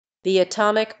The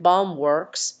atomic bomb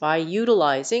works by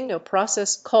utilizing a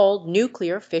process called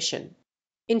nuclear fission.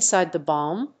 Inside the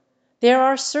bomb there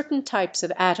are certain types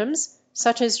of atoms,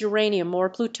 such as uranium or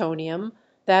plutonium,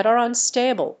 that are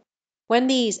unstable. When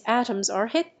these atoms are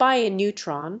hit by a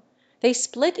neutron, they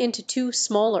split into two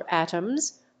smaller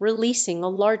atoms, releasing a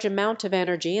large amount of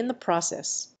energy in the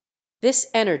process. This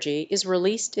energy is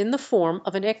released in the form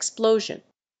of an explosion.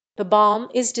 The bomb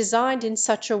is designed in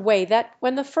such a way that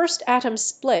when the first atom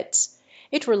splits,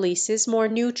 it releases more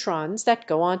neutrons that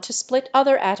go on to split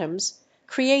other atoms,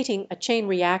 creating a chain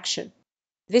reaction.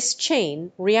 This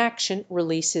chain reaction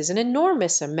releases an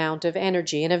enormous amount of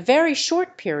energy in a very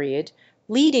short period,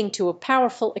 leading to a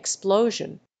powerful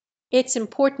explosion. It's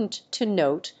important to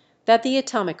note that the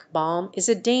atomic bomb is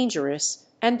a dangerous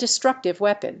and destructive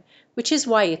weapon, which is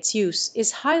why its use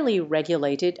is highly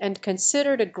regulated and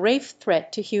considered a grave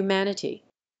threat to humanity.